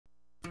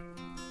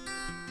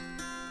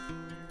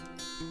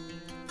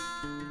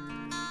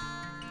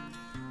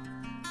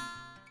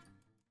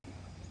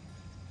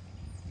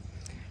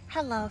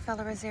Hello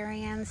fellow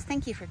Rosarians,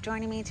 thank you for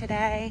joining me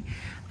today.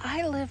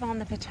 I live on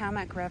the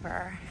Potomac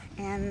River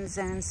in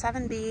Zone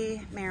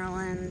 7B,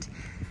 Maryland.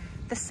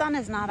 The sun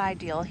is not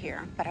ideal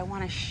here, but I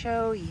want to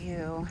show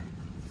you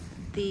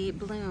the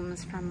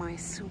blooms from my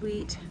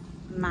Sweet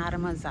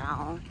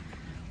Mademoiselle.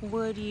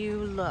 Would you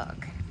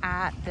look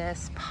at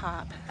this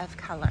pop of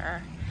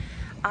color?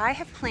 I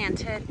have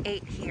planted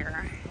 8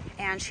 here,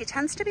 and she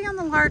tends to be on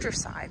the larger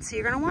side, so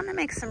you're going to want to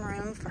make some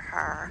room for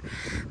her.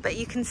 But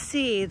you can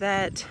see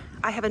that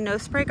I have a no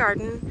spray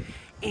garden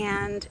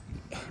and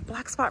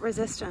black spot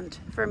resistant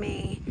for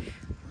me.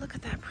 Look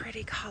at that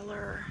pretty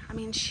color. I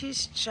mean,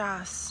 she's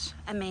just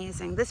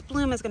amazing. This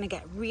bloom is going to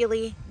get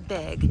really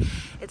big.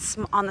 It's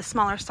on the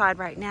smaller side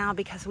right now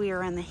because we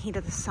are in the heat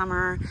of the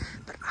summer,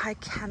 but I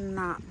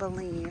cannot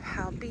believe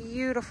how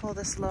beautiful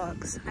this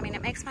looks. I mean,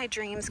 it makes my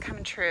dreams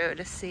come true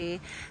to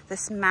see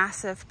this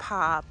massive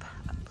pop.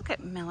 Look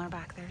at Miller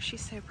back there.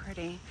 She's so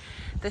pretty.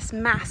 This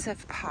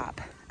massive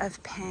pop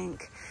of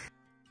pink.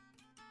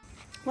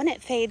 When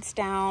it fades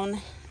down,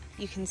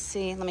 you can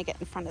see, let me get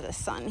in front of the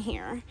sun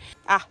here.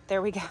 Ah,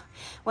 there we go.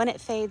 When it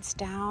fades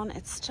down,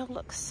 it still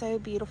looks so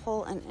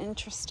beautiful and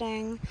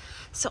interesting.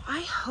 So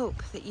I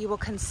hope that you will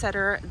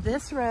consider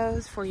this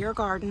rose for your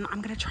garden.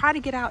 I'm gonna try to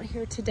get out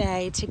here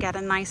today to get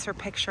a nicer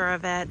picture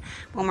of it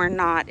when we're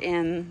not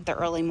in the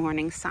early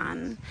morning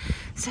sun.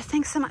 So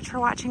thanks so much for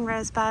watching,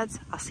 Rosebuds.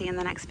 I'll see you in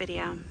the next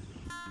video.